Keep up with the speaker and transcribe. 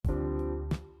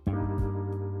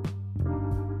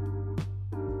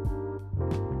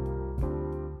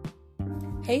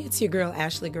Hey, it's your girl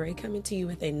Ashley Gray coming to you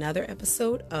with another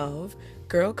episode of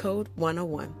Girl Code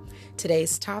 101.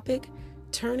 Today's topic,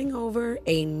 turning over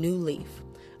a new leaf.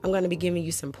 I'm going to be giving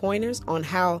you some pointers on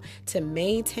how to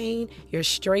maintain your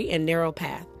straight and narrow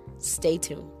path. Stay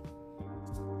tuned.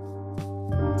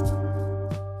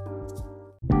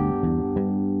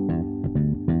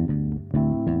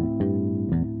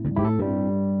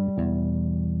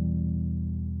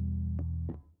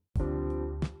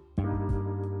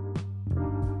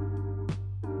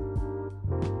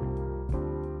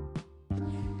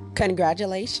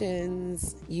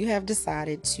 Congratulations. You have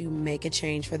decided to make a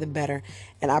change for the better.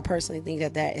 And I personally think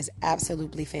that that is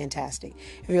absolutely fantastic.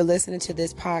 If you're listening to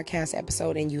this podcast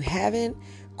episode and you haven't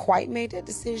quite made that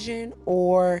decision,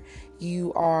 or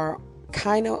you are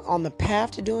kind of on the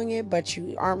path to doing it, but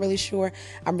you aren't really sure,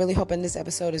 I'm really hoping this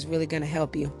episode is really going to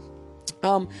help you.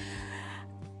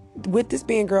 With this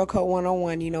being Girl Code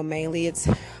 101, mainly it's,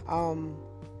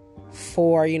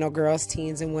 for girls,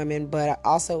 teens, and women, but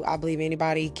also I believe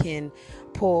anybody can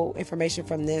pull information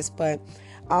from this. But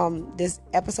this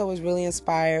episode was really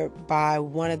inspired by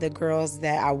one of the girls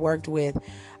that I worked with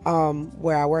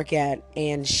where I work at,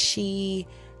 and she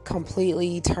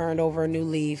completely turned over a new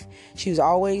leaf. She was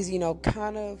always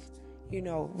kind of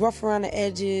rough around the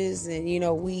edges, and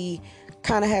we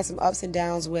kind of had some ups and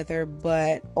downs with her,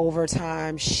 but over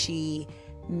time she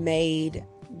made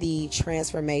the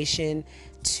transformation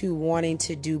to wanting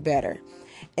to do better.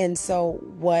 And so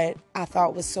what I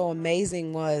thought was so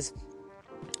amazing was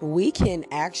we can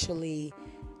actually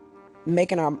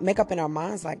make up in our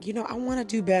minds, like, I want to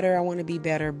do better, I want to be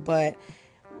better, but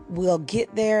we'll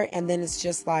get there, and then it's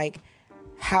just like,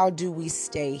 how do we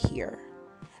stay here?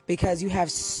 Because you have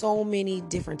so many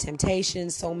different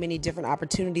temptations, so many different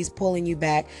opportunities pulling you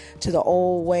back to the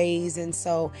old ways. And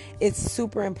so it's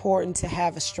super important to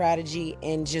have a strategy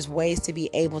and just ways to be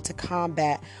able to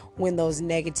combat when those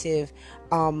negative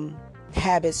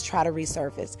habits try to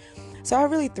resurface. So I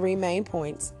have really three main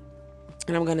points,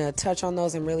 and I'm going to touch on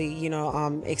those and really,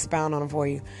 expound on them for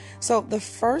you. So the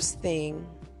first thing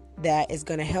that is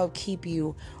going to help keep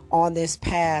you on this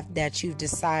path that you've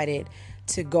decided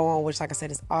to go on, which, like I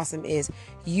said, is awesome, is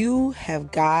you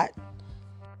have got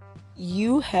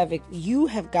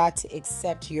to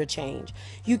accept your change.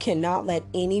 You cannot let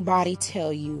anybody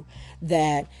tell you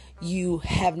that you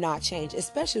have not changed,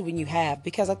 especially when you have,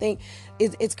 because I think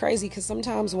it's crazy, because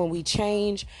sometimes when we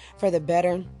change for the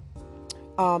better,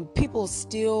 people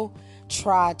still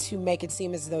try to make it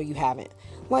seem as though you haven't.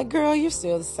 Like, girl, you're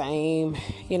still the same.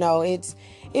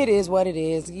 It is what it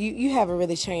is. You haven't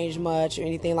really changed much or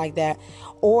anything like that.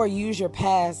 Or use your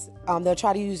past. They'll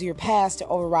try to use your past to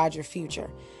override your future.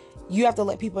 You have to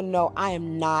let people know, I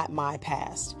am not my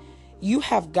past. You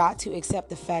have got to accept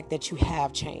the fact that you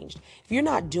have changed. If you're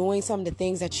not doing some of the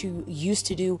things that you used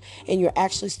to do, and you're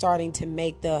actually starting to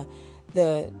make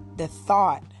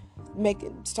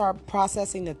start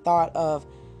processing the thought of,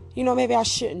 maybe I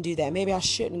shouldn't do that. Maybe I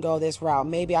shouldn't go this route.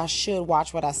 Maybe I should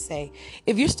watch what I say.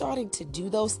 If you're starting to do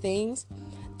those things,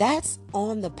 that's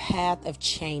on the path of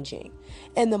changing.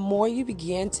 And the more you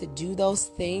begin to do those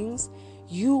things,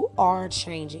 you are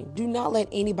changing. Do not let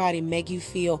anybody make you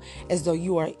feel as though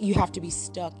you have to be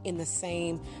stuck in the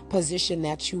same position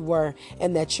that you were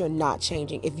and that you're not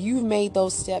changing. If you've made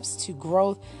those steps to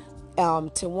growth,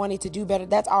 to wanting to do better,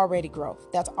 that's already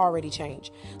growth. That's already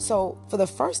change. So for the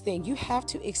first thing, you have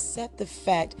to accept the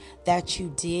fact that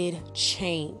you did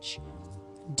change.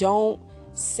 Don't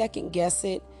second guess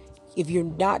it. If you're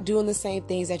not doing the same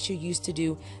things that you used to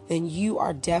do, then you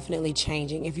are definitely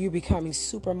changing. If you're becoming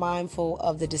super mindful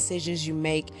of the decisions you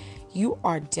make, you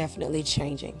are definitely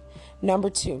changing. Number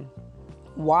 2,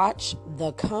 watch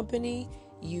the company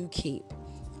you keep.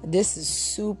 This is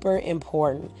super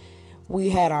important. We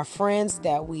had our friends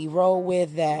that we roll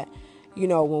with that,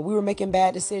 when we were making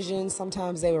bad decisions,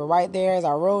 sometimes they were right there as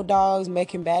our road dogs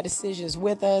making bad decisions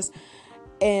with us.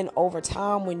 And over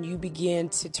time, when you begin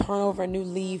to turn over a new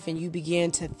leaf and you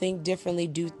begin to think differently,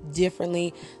 do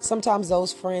differently, sometimes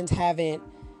those friends haven't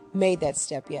made that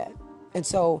step yet. And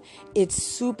so it's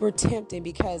super tempting,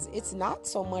 because it's not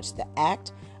so much the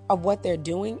act of what they're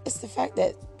doing. It's the fact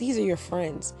that these are your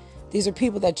friends. These are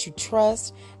people that you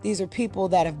trust. These are people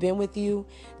that have been with you.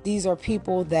 These are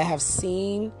people that have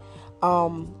seen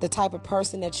the type of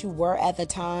person that you were at the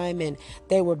time, and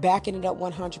they were backing it up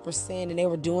 100%, and they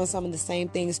were doing some of the same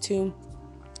things too.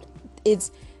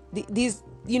 It's these,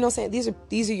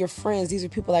 these are your friends. These are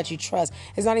people that you trust.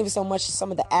 It's not even so much some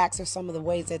of the acts or some of the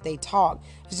ways that they talk.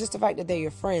 It's just the fact that they're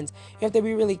your friends. You have to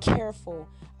be really careful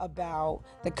about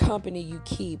the company you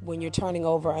keep when you're turning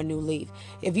over a new leaf.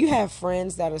 If you have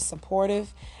friends that are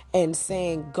supportive and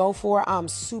saying, go for it, I'm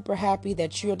super happy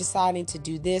that you're deciding to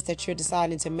do this, that you're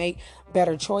deciding to make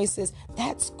better choices,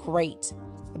 that's great.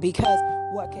 Because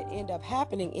what could end up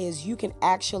happening is you can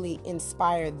actually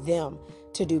inspire them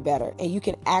to do better. And you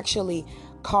can actually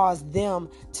cause them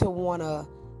to want to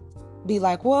be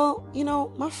like, well,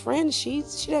 my friend, she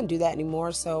doesn't do that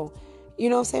anymore. So,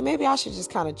 maybe I should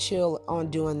just kind of chill on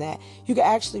doing that. You can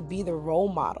actually be the role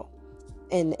model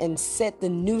and set the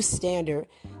new standard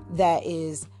that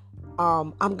is,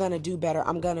 I'm going to do better.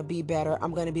 I'm going to be better.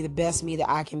 I'm going to be the best me that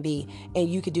I can be. And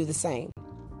you could do the same.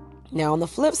 Now, on the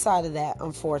flip side of that,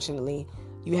 unfortunately,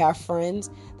 you have friends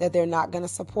that they're not going to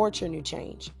support your new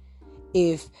change.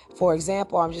 If, for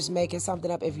example, I'm just making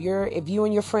something up. If you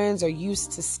and your friends are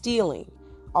used to stealing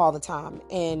all the time,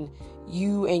 and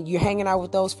you're hanging out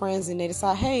with those friends, and they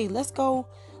decide, hey, let's go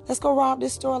rob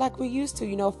this store like we used to,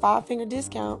 5-finger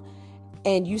discount,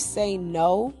 and you say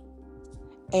no,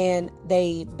 and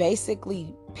they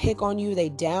basically pick on you, they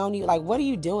down you, like, what are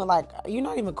you doing? Like, you're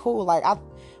not even cool. Like,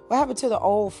 what happened to the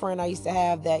old friend I used to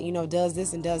have that, does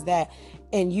this and does that?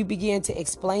 And you begin to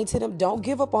explain to them, don't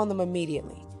give up on them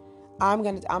immediately. I'm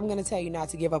going to tell you not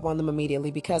to give up on them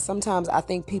immediately, because sometimes I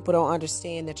think people don't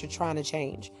understand that you're trying to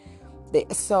change.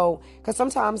 So, because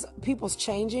sometimes people's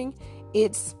changing,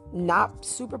 it's not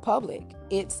super public.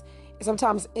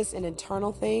 Sometimes it's an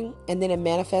internal thing, and then it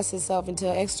manifests itself into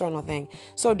an external thing.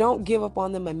 So don't give up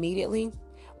on them immediately,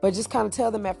 but just kind of tell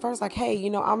them at first, like, hey,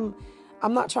 I'm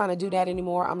not trying to do that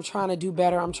anymore. I'm trying to do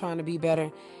better. I'm trying to be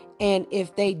better. And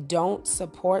if they don't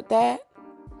support that,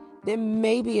 then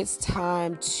maybe it's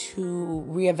time to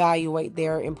reevaluate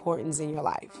their importance in your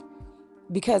life.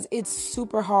 Because it's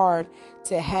super hard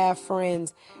to have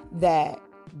friends that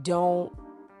don't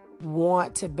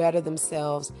want to better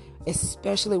themselves,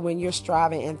 especially when you're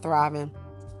striving and thriving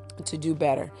to do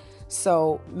better.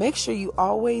 So make sure you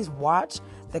always watch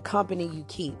the company you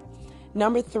keep.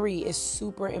 Number 3 is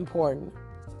super important.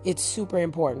 It's super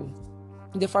important.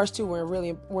 The first 2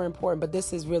 were important, but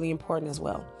this is really important as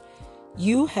well.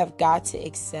 You have got to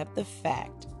accept the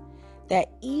fact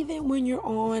that even when you're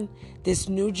on this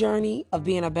new journey of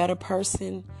being a better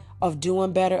person, of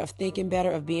doing better, of thinking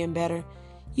better, of being better,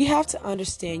 you have to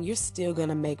understand you're still going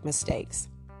to make mistakes.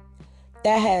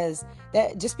 That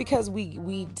just because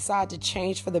we decide to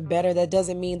change for the better, that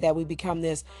doesn't mean that we become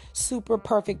this super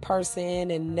perfect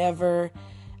person and never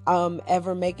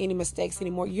ever make any mistakes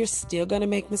anymore. You're still going to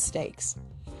make mistakes.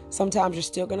 Sometimes you're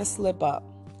still going to slip up.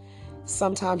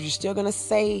 Sometimes you're still going to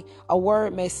say a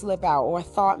word may slip out, or a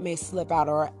thought may slip out,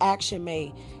 or an action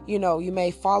may, you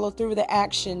may follow through the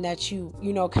action that you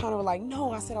kind of like,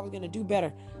 no, I said I was going to do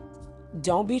better.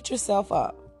 Don't beat yourself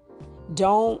up.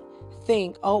 Don't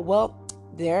think, oh, well,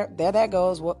 there that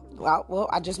goes. Well,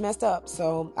 I just messed up,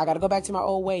 so I got to go back to my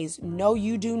old ways. No,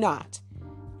 you do not.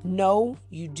 No,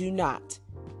 you do not.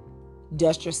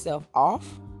 Dust yourself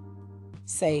off.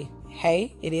 Say,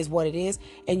 hey, it is what it is.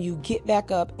 And you get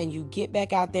back up and you get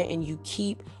back out there and you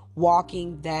keep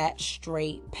walking that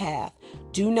straight path.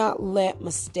 Do not let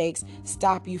mistakes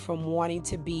stop you from wanting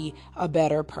to be a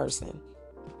better person.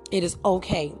 It is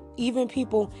okay. Even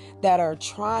people that are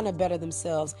trying to better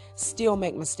themselves still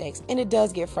make mistakes. And it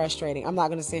does get frustrating. I'm not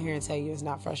going to sit here and tell you it's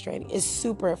not frustrating. It's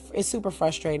super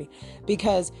frustrating,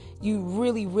 because you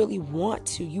really, really want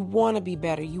to. You want to be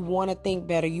better. You want to think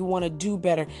better. You want to do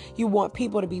better. You want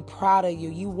people to be proud of you.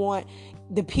 You want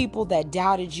the people that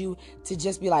doubted you to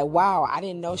just be like, wow, I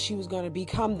didn't know she was going to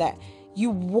become that. You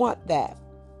want that.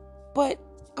 But,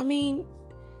 I mean,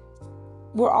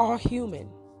 we're all human.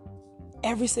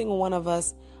 Every single one of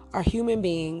us are human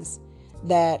beings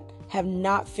that have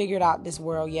not figured out this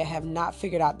world yet, have not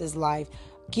figured out this life.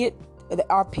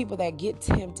 Are people that get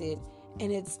tempted,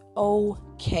 and it's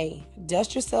okay.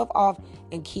 Dust yourself off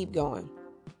and keep going.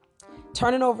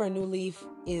 Turning over a new leaf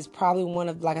is probably one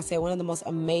of the most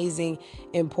amazing,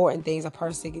 important things a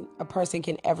person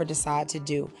can ever decide to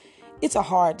do. It's a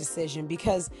hard decision,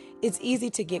 because it's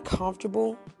easy to get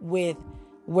comfortable with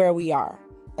where we are,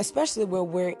 especially where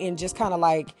we're in just kind of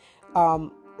like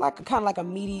a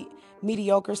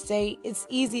mediocre state. It's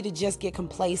easy to just get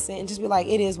complacent and just be like,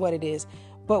 it is what it is.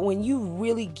 But when you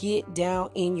really get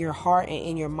down in your heart and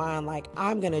in your mind, like,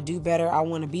 I'm going to do better, I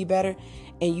want to be better,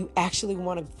 and you actually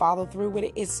want to follow through with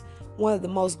it, it's one of the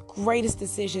most greatest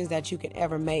decisions that you can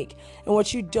ever make. And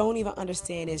what you don't even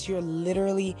understand is you're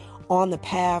literally on the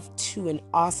path to an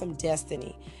awesome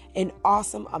destiny, an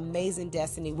awesome, amazing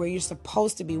destiny where you're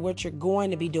supposed to be, what you're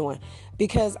going to be doing.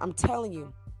 Because I'm telling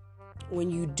you, when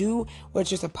you do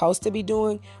what you're supposed to be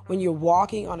doing, when you're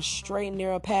walking on a straight and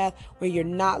narrow path, where you're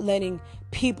not letting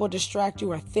people distract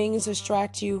you or things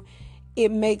distract you,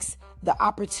 it makes the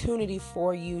opportunity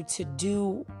for you to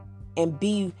do and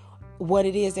be what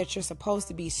it is that you're supposed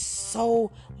to be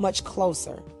so much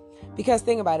closer. Because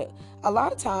think about it, a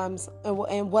lot of times,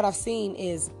 and what I've seen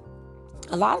is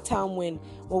a lot of time when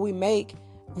we make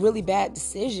really bad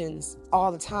decisions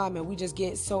all the time, and we just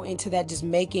get so into that just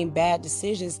making bad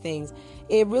decisions things,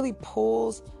 it really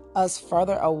pulls us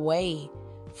further away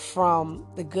from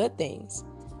the good things,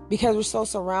 because we're so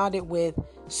surrounded with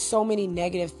so many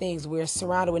negative things. We're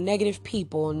surrounded with negative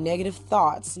people, negative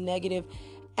thoughts, negative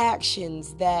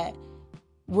actions, that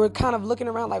we're kind of looking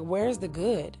around like, where's the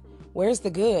good? Where's the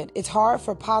good? It's hard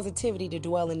for positivity to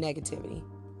dwell in negativity.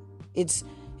 It's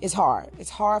hard. It's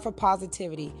hard for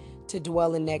positivity to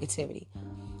dwell in negativity.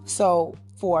 So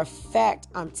for a fact,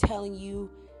 I'm telling you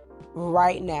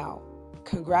right now,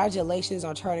 congratulations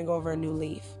on turning over a new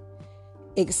leaf.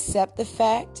 Accept the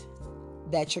fact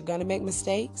that you're going to make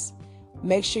mistakes.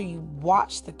 Make sure you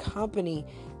watch the company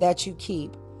that you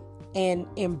keep and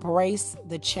embrace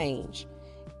the change.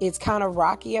 It's kind of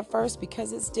rocky at first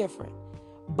because it's different,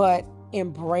 but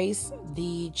embrace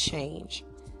the change.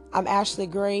 I'm Ashley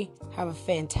Gray. Have a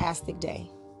fantastic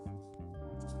day.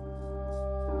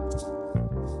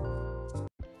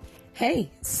 Hey,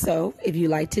 so if you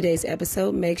like today's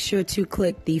episode, make sure to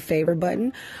click the favorite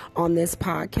button on this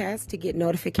podcast to get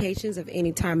notifications of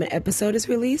any time an episode is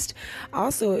released.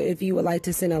 Also, if you would like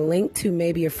to send a link to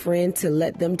maybe a friend to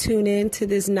let them tune in to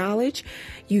this knowledge,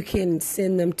 you can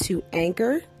send them to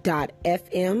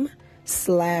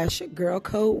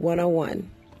anchor.fm/girlcode101.